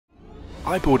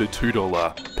I bought a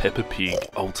 $2 Peppa Pig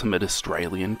Ultimate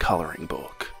Australian colouring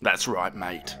book. That's right,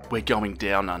 mate. We're going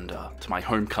down under to my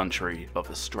home country of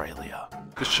Australia.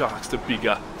 The sharks are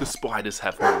bigger, the spiders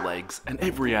have more legs, and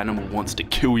every animal wants to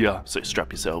kill ya, so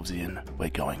strap yourselves in.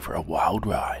 We're going for a wild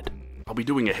ride. I'll be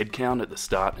doing a head count at the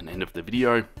start and end of the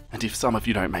video, and if some of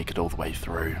you don't make it all the way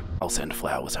through, I'll send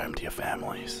flowers home to your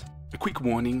families. A quick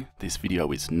warning, this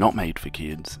video is not made for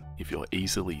kids. If you're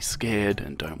easily scared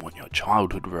and don't want your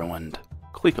childhood ruined,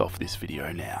 click off this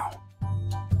video now.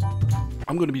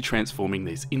 I'm going to be transforming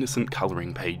these innocent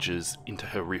colouring pages into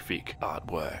horrific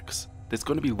artworks. There's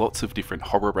going to be lots of different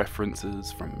horror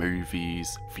references from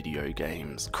movies, video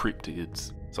games,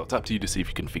 cryptids, so it's up to you to see if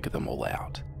you can figure them all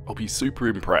out. I'll be super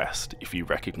impressed if you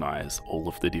recognise all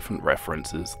of the different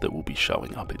references that will be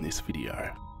showing up in this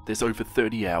video. There's over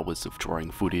 30 hours of drawing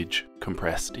footage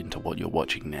compressed into what you're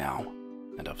watching now,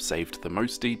 and I've saved the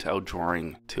most detailed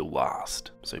drawing till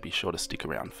last, so be sure to stick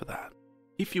around for that.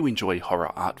 If you enjoy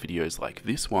horror art videos like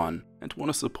this one, and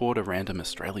want to support a random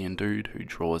Australian dude who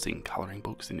draws in colouring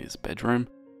books in his bedroom,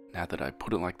 now that I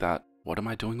put it like that, what am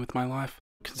I doing with my life?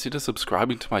 Consider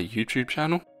subscribing to my YouTube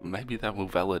channel. Maybe that will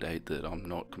validate that I'm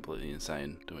not completely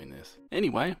insane doing this.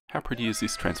 Anyway, how pretty is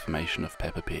this transformation of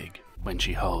Peppa Pig? When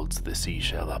she holds the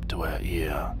seashell up to her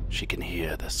ear, she can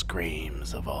hear the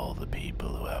screams of all the people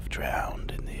who have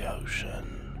drowned in the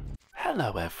ocean.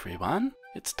 Hello everyone,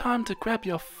 it's time to grab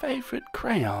your favourite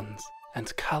crayons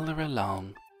and colour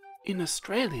along. In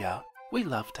Australia, we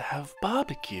love to have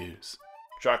barbecues.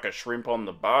 Chuck a shrimp on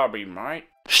the barbie, mate.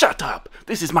 Shut up!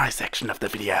 This is my section of the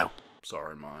video.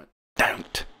 Sorry, mate.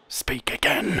 Don't speak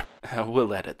again.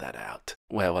 We'll edit that out.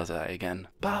 Where was I again?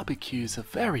 Barbecues are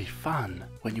very fun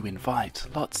when you invite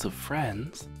lots of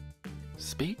friends.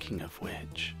 Speaking of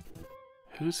which,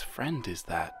 whose friend is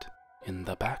that in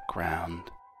the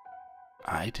background?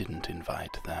 I didn't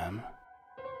invite them.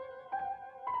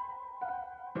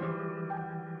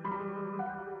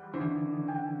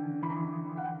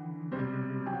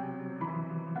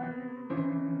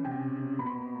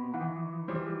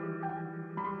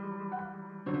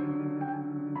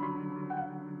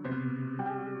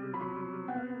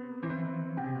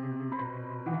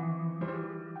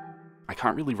 I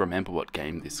can't really remember what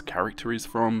game this character is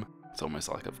from. It's almost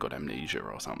like I've got amnesia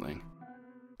or something.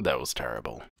 That was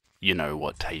terrible. You know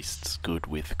what tastes good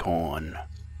with corn?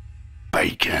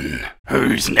 Bacon.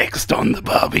 Who's next on the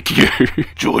barbecue?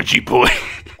 Georgie boy.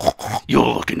 You're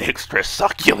looking extra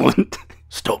succulent.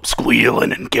 Stop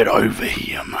squealing and get over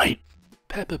here, mate.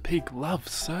 Peppa Pig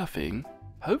loves surfing.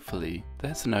 Hopefully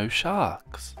there's no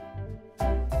sharks.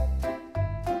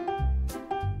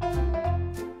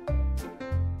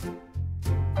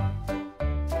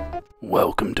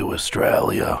 Welcome to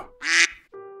Australia.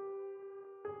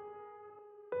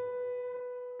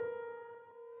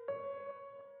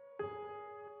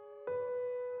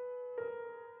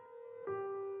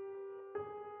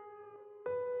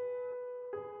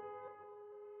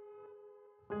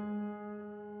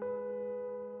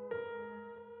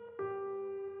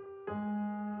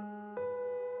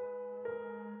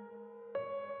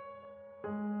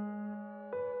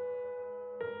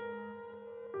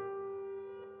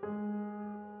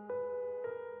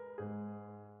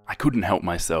 I couldn't help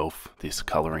myself, this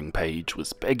colouring page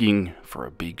was begging for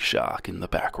a big shark in the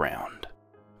background.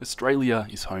 Australia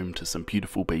is home to some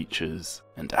beautiful beaches,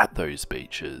 and at those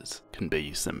beaches can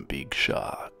be some big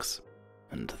sharks.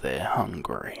 And they're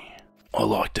hungry. I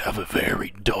like to have a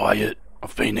varied diet.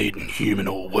 I've been eating human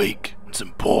all week, and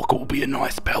some pork will be a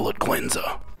nice palate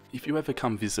cleanser. If you ever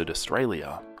come visit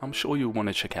Australia, I'm sure you'll want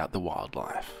to check out the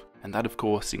wildlife, and that of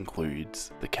course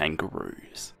includes the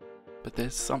kangaroos. But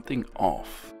there's something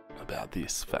off about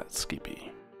this fat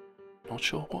skippy. Not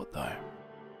sure what though.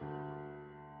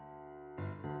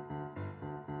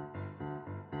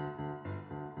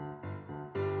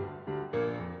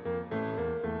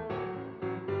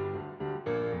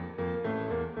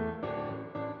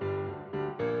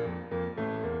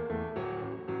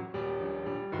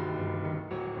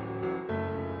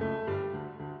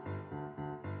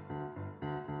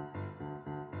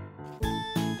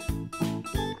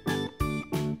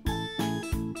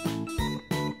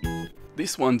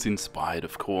 This one's inspired,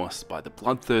 of course, by the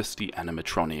bloodthirsty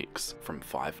animatronics from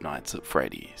Five Nights at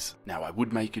Freddy's. Now, I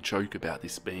would make a joke about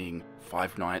this being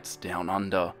Five Nights Down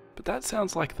Under, but that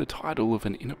sounds like the title of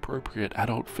an inappropriate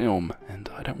adult film, and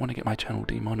I don't want to get my channel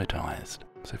demonetized,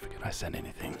 so forget I said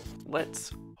anything.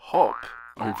 Let's hop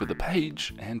over the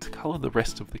page and colour the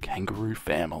rest of the kangaroo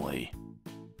family.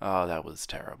 Oh, that was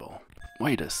terrible.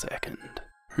 Wait a second.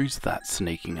 Who's that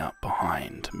sneaking up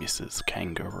behind Mrs.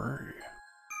 Kangaroo?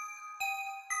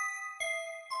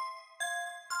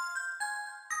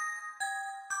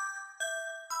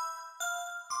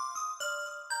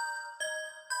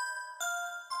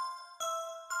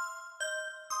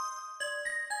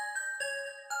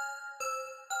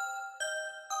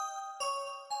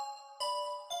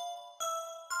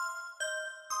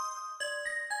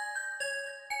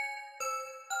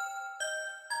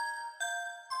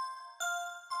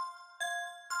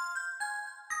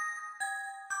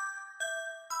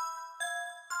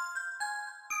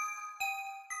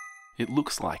 It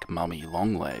looks like Mummy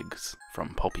Longlegs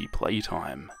from Poppy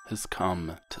Playtime has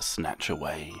come to snatch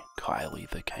away Kylie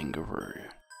the kangaroo.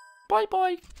 Bye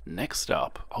bye! Next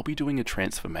up, I'll be doing a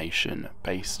transformation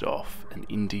based off an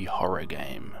indie horror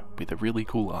game with a really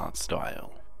cool art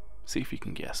style. See if you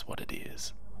can guess what it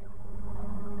is.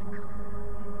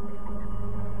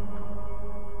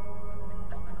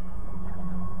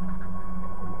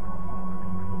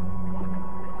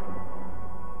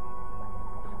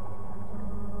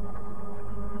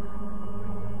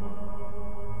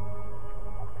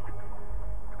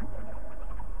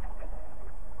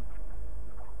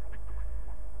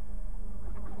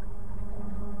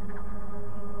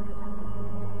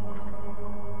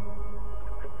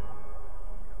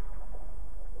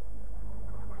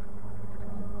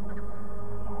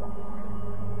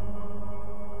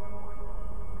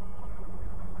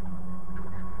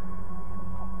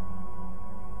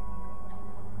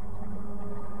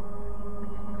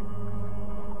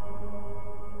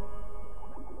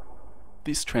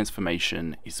 This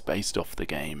transformation is based off the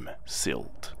game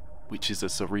Silt, which is a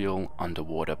surreal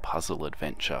underwater puzzle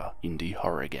adventure indie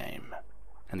horror game,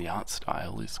 and the art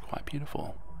style is quite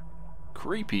beautiful.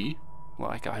 Creepy,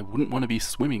 like I wouldn't want to be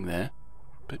swimming there,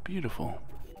 but beautiful.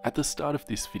 At the start of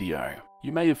this video,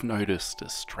 you may have noticed a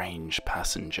strange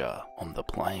passenger on the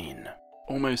plane,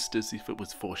 almost as if it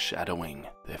was foreshadowing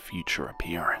their future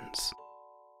appearance.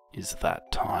 Is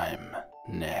that time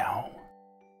now?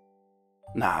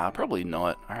 Nah, probably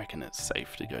not. I reckon it's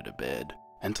safe to go to bed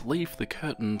and to leave the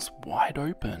curtains wide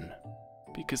open,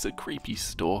 because a creepy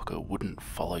stalker wouldn't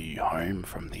follow you home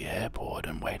from the airport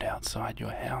and wait outside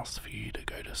your house for you to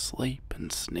go to sleep and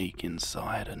sneak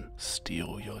inside and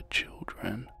steal your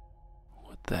children,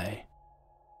 would they?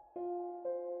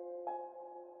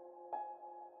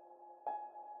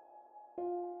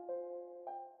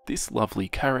 This lovely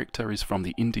character is from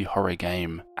the indie horror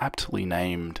game aptly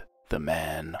named The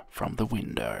Man from the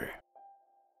Window.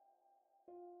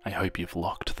 I hope you've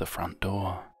locked the front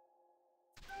door.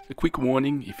 A quick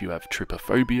warning, if you have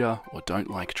trypophobia or don't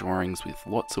like drawings with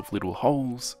lots of little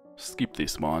holes, skip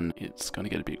this one, it's gonna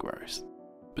get a bit gross.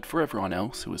 But for everyone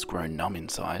else who has grown numb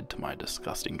inside to my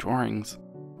disgusting drawings,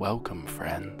 welcome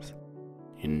friends.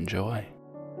 Enjoy.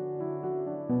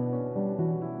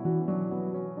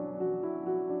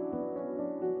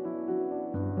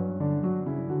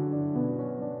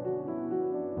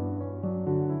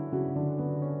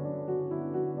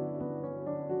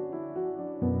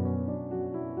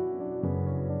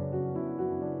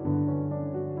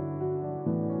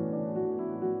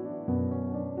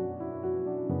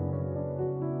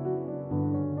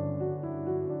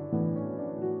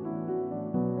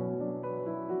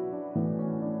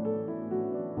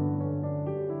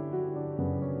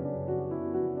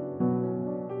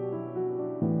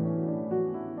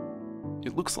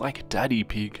 It looks like Daddy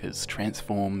Pig has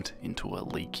transformed into a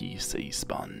leaky sea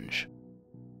sponge.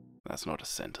 That's not a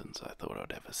sentence I thought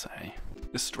I'd ever say.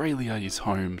 Australia is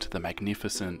home to the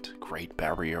magnificent Great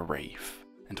Barrier Reef,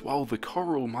 and while the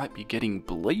coral might be getting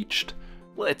bleached,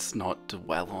 let's not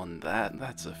dwell on that.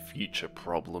 That's a future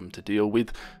problem to deal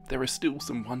with. There are still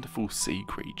some wonderful sea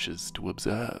creatures to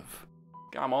observe.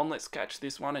 Come on, let's catch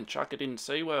this one and chuck it in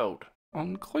SeaWorld.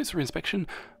 On closer inspection,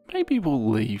 maybe we'll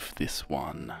leave this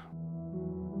one.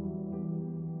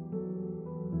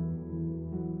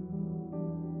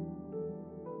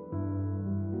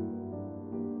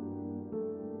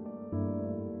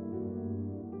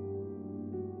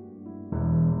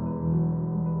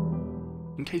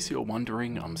 In case you're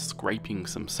wondering, I'm scraping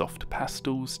some soft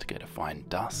pastels to get a fine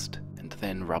dust, and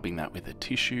then rubbing that with a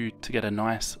tissue to get a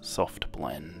nice soft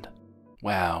blend.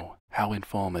 Wow, how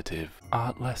informative.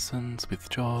 Art lessons with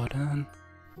Jordan.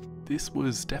 This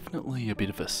was definitely a bit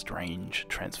of a strange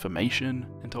transformation,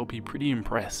 and I'll be pretty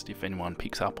impressed if anyone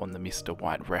picks up on the Mr.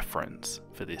 White reference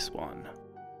for this one.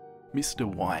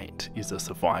 Mr. White is a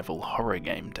survival horror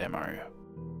game demo.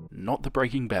 Not the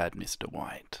Breaking Bad Mr.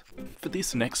 White. For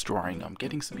this next drawing, I'm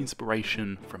getting some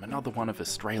inspiration from another one of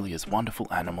Australia's wonderful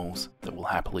animals that will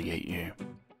happily eat you,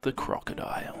 the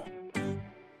crocodile.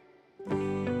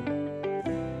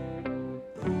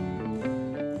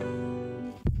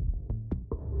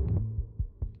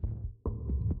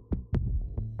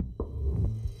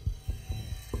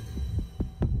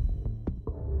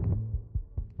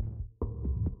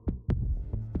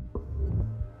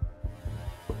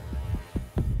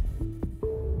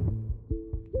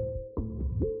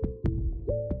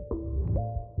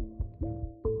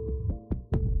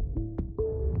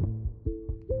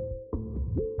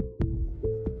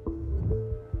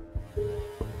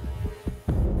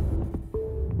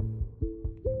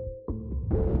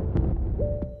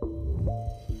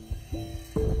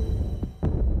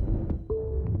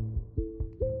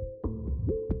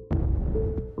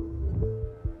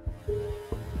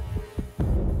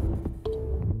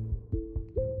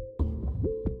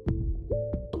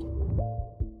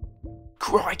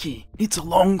 Crikey, it's a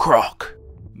long croc!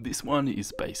 This one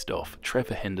is based off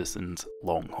Trevor Henderson's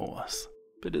Long Horse,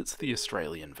 but it's the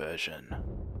Australian version,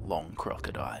 Long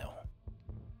Crocodile.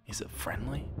 Is it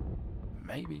friendly?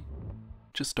 Maybe.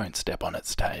 Just don't step on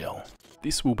its tail.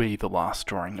 This will be the last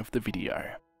drawing of the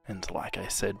video, and like I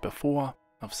said before,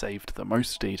 I've saved the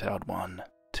most detailed one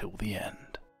till the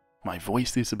end. My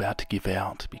voice is about to give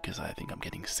out because I think I'm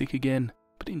getting sick again,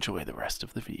 but enjoy the rest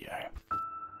of the video.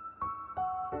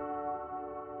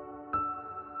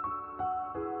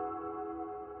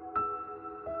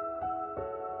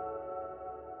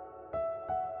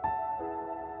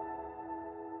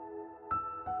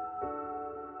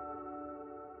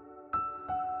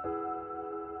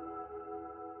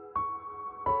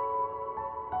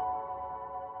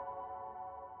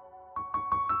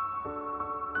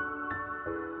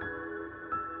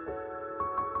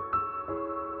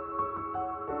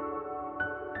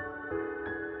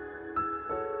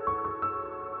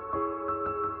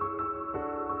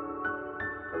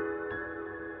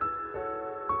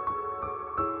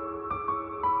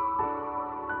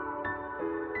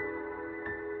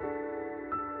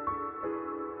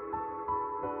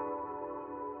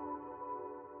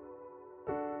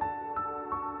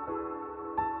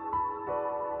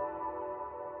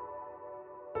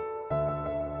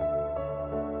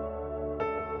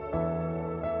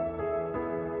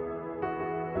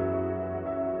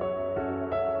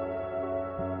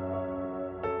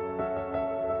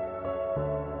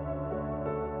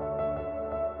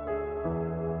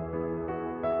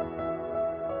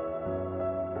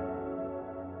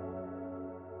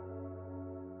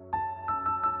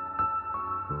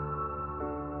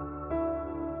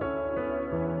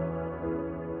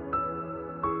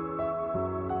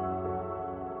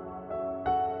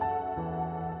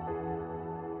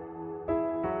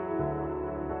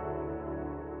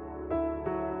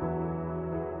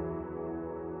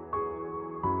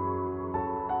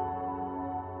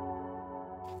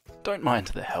 Don't mind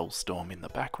the hellstorm in the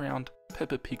background.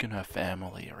 Peppa Pig and her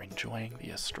family are enjoying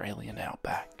the Australian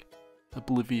outback,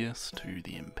 oblivious to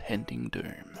the impending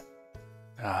doom.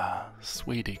 Ah,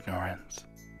 sweet ignorance.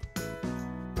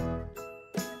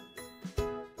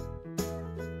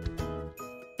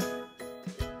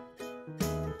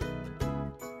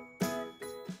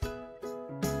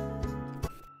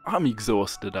 I'm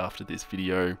exhausted after this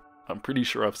video. I'm pretty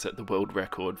sure I've set the world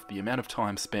record for the amount of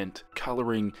time spent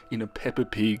colouring in a Peppa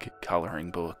Pig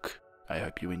colouring book. I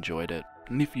hope you enjoyed it,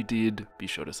 and if you did, be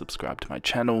sure to subscribe to my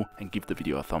channel and give the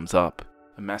video a thumbs up.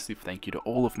 A massive thank you to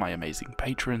all of my amazing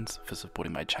patrons for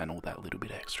supporting my channel that little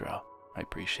bit extra. I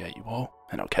appreciate you all,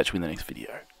 and I'll catch you in the next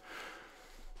video.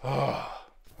 Oh,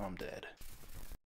 I'm dead.